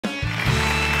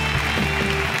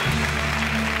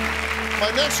My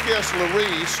next guest,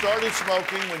 Laree, started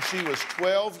smoking when she was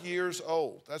 12 years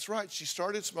old. That's right, she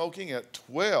started smoking at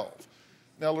 12.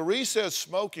 Now, Laree says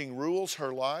smoking rules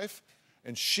her life,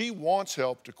 and she wants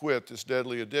help to quit this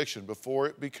deadly addiction before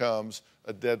it becomes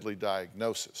a deadly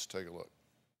diagnosis. Take a look.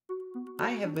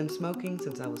 I have been smoking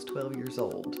since I was 12 years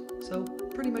old, so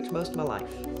pretty much most of my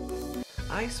life.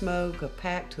 I smoke a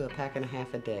pack to a pack and a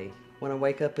half a day. When I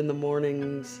wake up in the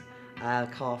mornings, I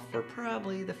cough for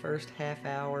probably the first half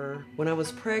hour. When I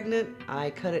was pregnant,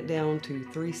 I cut it down to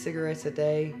 3 cigarettes a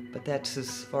day, but that's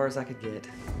as far as I could get.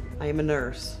 I am a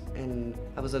nurse, and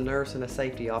I was a nurse and a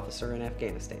safety officer in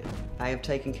Afghanistan. I have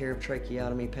taken care of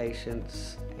tracheotomy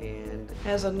patients, and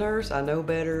as a nurse, I know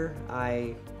better.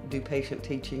 I do patient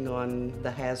teaching on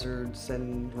the hazards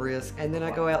and risks, and then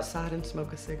I go outside and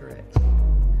smoke a cigarette.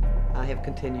 I have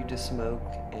continued to smoke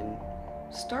and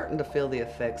starting to feel the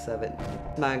effects of it.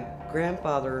 My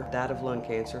grandfather died of lung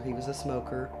cancer. He was a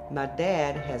smoker. My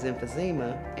dad has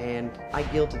emphysema, and I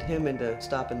guilted him into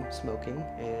stopping smoking,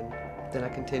 and then I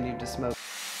continued to smoke.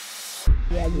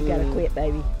 Yeah, you gotta quit,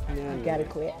 baby. Yeah, You gotta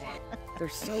quit. They're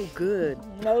so good.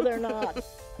 No, they're not.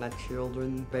 My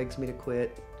children begs me to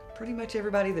quit. Pretty much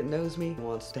everybody that knows me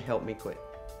wants to help me quit.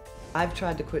 I've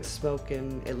tried to quit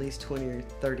smoking at least 20 or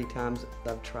 30 times.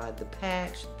 I've tried the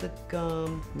patch, the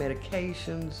gum,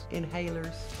 medications,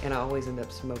 inhalers, and I always end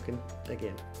up smoking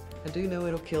again. I do know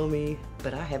it'll kill me,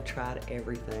 but I have tried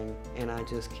everything, and I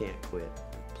just can't quit.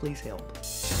 Please help.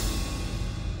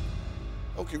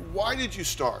 Okay, why did you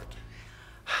start?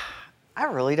 I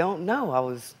really don't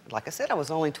know. Like I said, I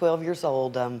was only 12 years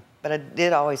old, but I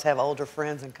did always have older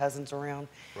friends and cousins around.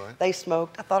 Right. They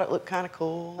smoked. I thought it looked kind of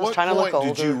cool. I was What trying to look older.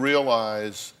 point did you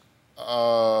realize,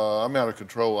 I'm out of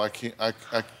control, I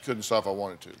couldn't stop if I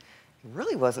wanted to? It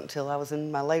really wasn't until I was in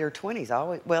my later 20s.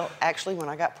 Well, actually, when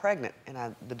I got pregnant,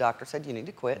 and the doctor said, you need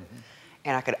to quit,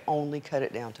 and I could only cut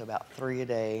it down to about 3 a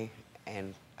day,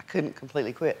 and I couldn't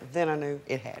completely quit. Then I knew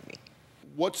it had me.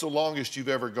 What's the longest you've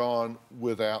ever gone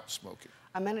without smoking?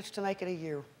 I managed to make it a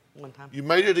year one time. You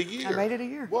made it a year? I made it a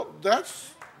year. Well,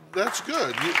 that's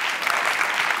good.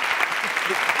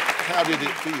 How did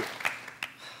it feel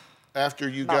after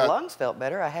you My got... lungs felt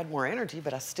better. I had more energy,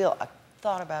 but I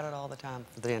thought about it all the time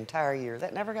for the entire year.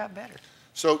 That never got better.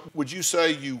 So would you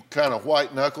say you kind of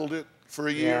white-knuckled it for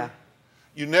a year? Yeah.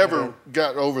 You never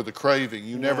got over the craving.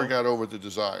 You never got over the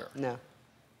desire. No.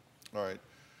 All right.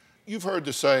 You've heard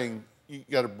the saying, you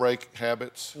got to break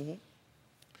habits.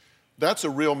 That's a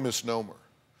real misnomer.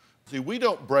 See, we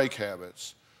don't break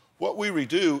habits. What we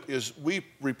do is we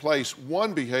replace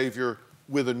one behavior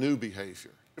with a new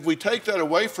behavior. If we take that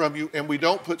away from you and we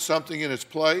don't put something in its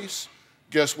place,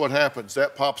 guess what happens?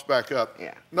 That pops back up.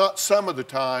 Yeah. Not some of the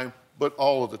time, but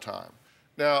all of the time.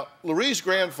 Now, Laree's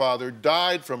grandfather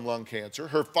died from lung cancer.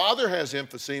 Her father has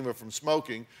emphysema from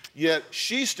smoking, yet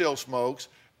she still smokes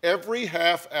every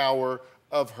half hour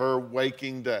of her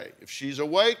waking day. If she's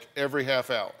awake, every half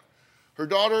hour. Her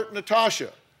daughter,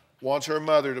 Natasha, wants her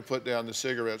mother to put down the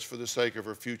cigarettes for the sake of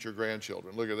her future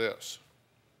grandchildren. Look at this.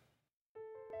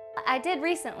 I did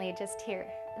recently just hear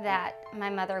that my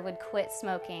mother would quit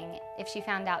smoking if she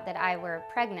found out that I were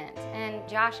pregnant. And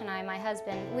Josh and I, my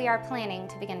husband, we are planning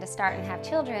to begin to start and have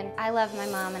children. I love my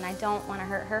mom and I don't want to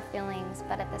hurt her feelings,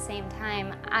 but at the same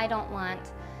time, I don't want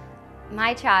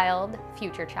my child,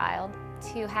 future child,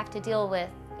 to have to deal with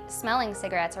smelling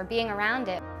cigarettes or being around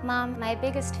it. Mom, my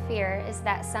biggest fear is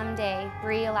that someday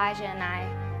Bree, Elijah, and I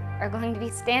are going to be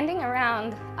standing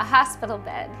around a hospital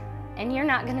bed and you're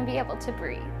not going to be able to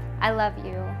breathe. I love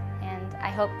you and I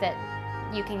hope that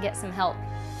you can get some help.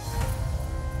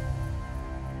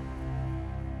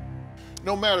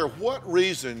 No matter what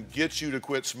reason gets you to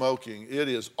quit smoking, it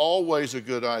is always a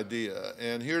good idea.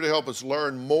 And here to help us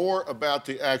learn more about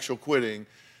the actual quitting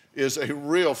is a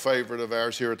real favorite of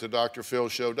ours here at the Dr. Phil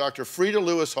Show, Dr. Freda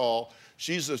Lewis-Hall.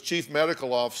 She's the Chief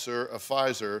Medical Officer of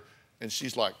Pfizer, and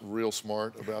she's like real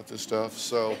smart about this stuff.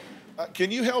 So can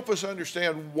you help us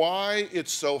understand why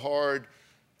it's so hard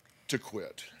to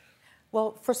quit?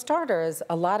 Well, for starters,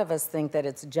 a lot of us think that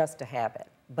it's just a habit,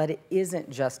 but it isn't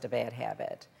just a bad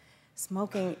habit.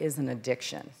 Smoking is an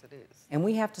addiction, Yes, it is. And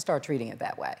we have to start treating it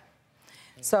that way.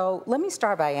 So let me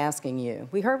start by asking you,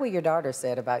 we heard what your daughter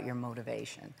said about your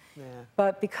motivation. Yeah.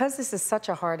 But because this is such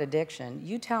a hard addiction,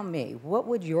 you tell me, what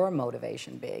would your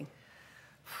motivation be?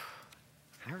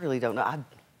 I really don't know.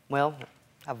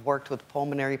 I've worked with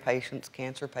pulmonary patients,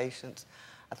 cancer patients.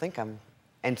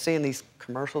 And seeing these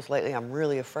commercials lately, I'm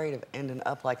really afraid of ending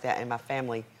up like that and my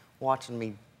family watching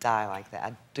me die like that.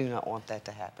 I do not want that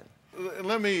to happen.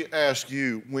 Let me ask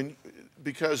you,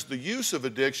 because the use of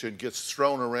addiction gets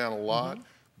thrown around a lot,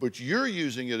 but you're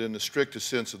using it in the strictest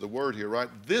sense of the word here, right?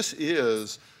 This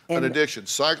is an addiction,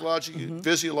 psychologically,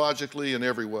 physiologically, in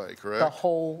every way, correct? The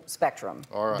whole spectrum.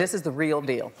 All right. This is the real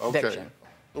deal, addiction.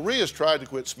 Maria's tried to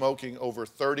quit smoking over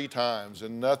 30 times,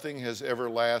 and nothing has ever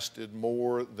lasted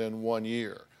more than 1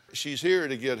 year. She's here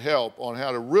to get help on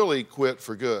how to really quit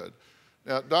for good.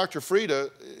 Now, Dr. Freda,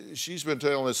 she's been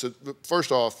telling us that,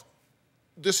 first off,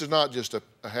 this is not just a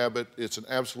habit, it's an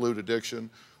absolute addiction.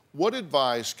 What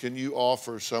advice can you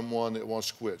offer someone that wants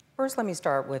to quit? First, let me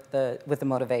start with the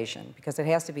motivation, because it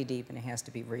has to be deep and it has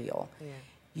to be real. Yeah.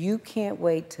 You can't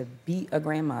wait to be a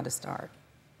grandma to start,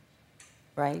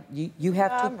 right? You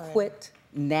have to quit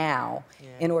now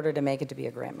in order to make it to be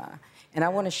a grandma. And I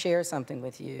want to share something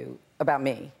with you about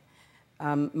me.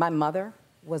 My mother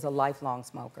was a lifelong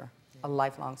smoker, a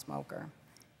lifelong smoker.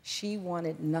 She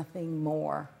wanted nothing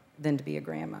more than to be a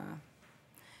grandma.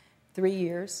 3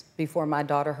 years before my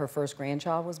daughter, her first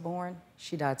grandchild, was born,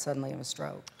 she died suddenly of a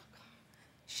stroke.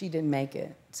 She didn't make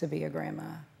it to be a grandma.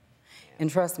 And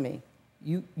trust me,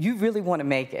 you really want to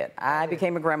make it. I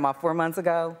became a grandma 4 months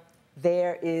ago.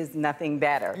 There is nothing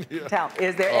better. Tell me,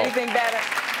 is there anything better?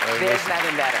 There's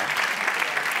nothing better.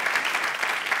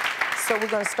 So we're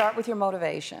going to start with your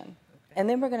motivation. And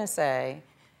then we're going to say,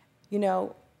 you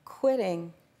know,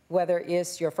 quitting, whether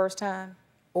it's your first time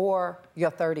or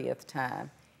your 30th time,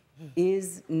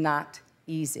 is not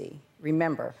easy.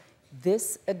 Remember,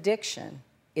 this addiction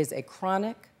is a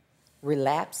chronic,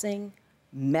 relapsing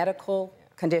medical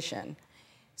condition.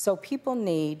 So people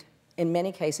need, in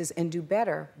many cases, and do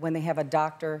better when they have a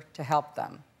doctor to help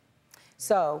them.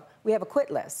 So we have a quit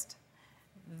list.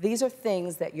 These are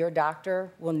things that your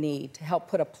doctor will need to help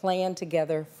put a plan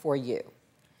together for you.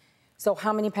 So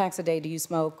how many packs a day do you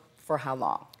smoke for how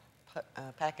long?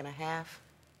 A pack and a half.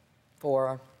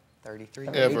 For 33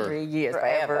 years.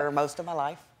 Forever, most of my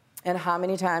life. And how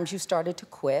many times you started to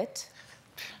quit?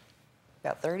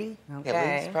 About 30. Okay.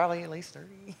 At least, probably at least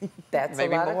 30. That's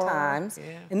Maybe a lot more. of times.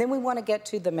 Yeah. And then we want to get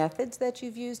to the methods that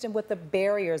you've used and what the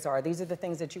barriers are. These are the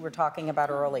things that you were talking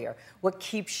about earlier. What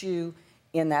keeps you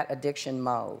in that addiction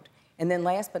mode? And then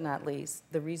last but not least,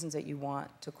 the reasons that you want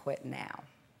to quit now.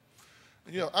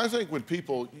 You know, I think when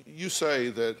people, you say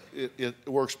that it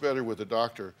works better with a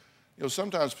doctor, you know,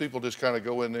 sometimes people just kind of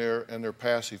go in there and they're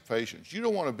passive patients. You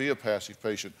don't want to be a passive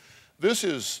patient. This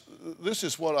is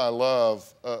what I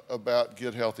love about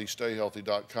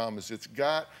GetHealthyStayHealthy.com is it's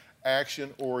got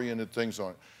action-oriented things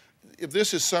on it. If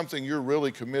this is something you're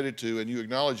really committed to and you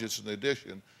acknowledge it's an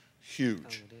addiction,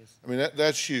 huge. Oh, it is. I mean,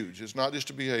 that's huge. It's not just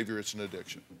a behavior, it's an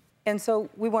addiction. And so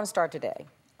we want to start today.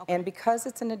 Okay. And because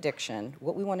it's an addiction,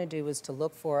 what we want to do is to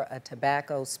look for a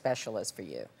tobacco specialist for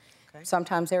you. Okay.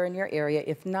 Sometimes they're in your area.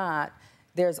 If not,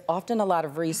 there's often a lot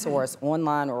of resource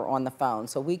online or on the phone,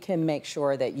 so we can make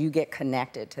sure that you get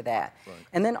connected to that. Right.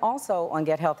 And then also on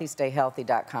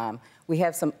GetHealthyStayHealthy.com, we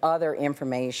have some other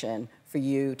information for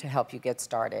you to help you get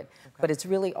started. Okay. But it's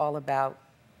really all about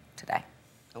today.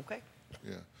 Okay.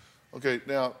 Yeah. Okay,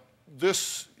 now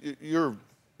this, you're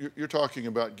talking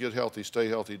about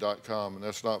GetHealthyStayHealthy.com, and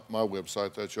that's not my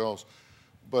website, that's y'all's.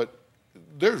 But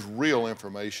there's real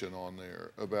information on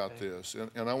there about this,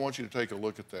 and I want you to take a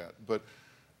look at that. But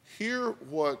hear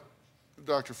what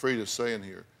Dr. Freda is saying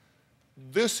here.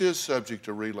 This is subject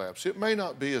to relapse. It may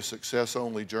not be a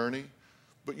success-only journey,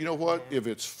 but you know what? If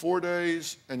it's 4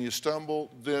 days and you stumble,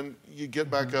 then you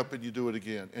get back up and you do it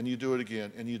again, and you do it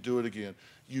again, and you do it again.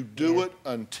 You do it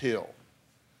until,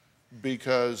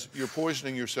 because you're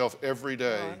poisoning yourself every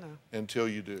day until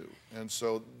you do. And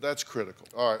so that's critical.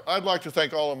 All right, I'd like to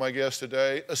thank all of my guests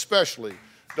today, especially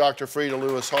Dr. Freda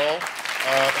Lewis Hall.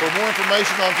 For more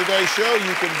information on today's show,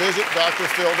 you can visit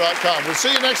drphil.com. We'll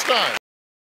see you next time.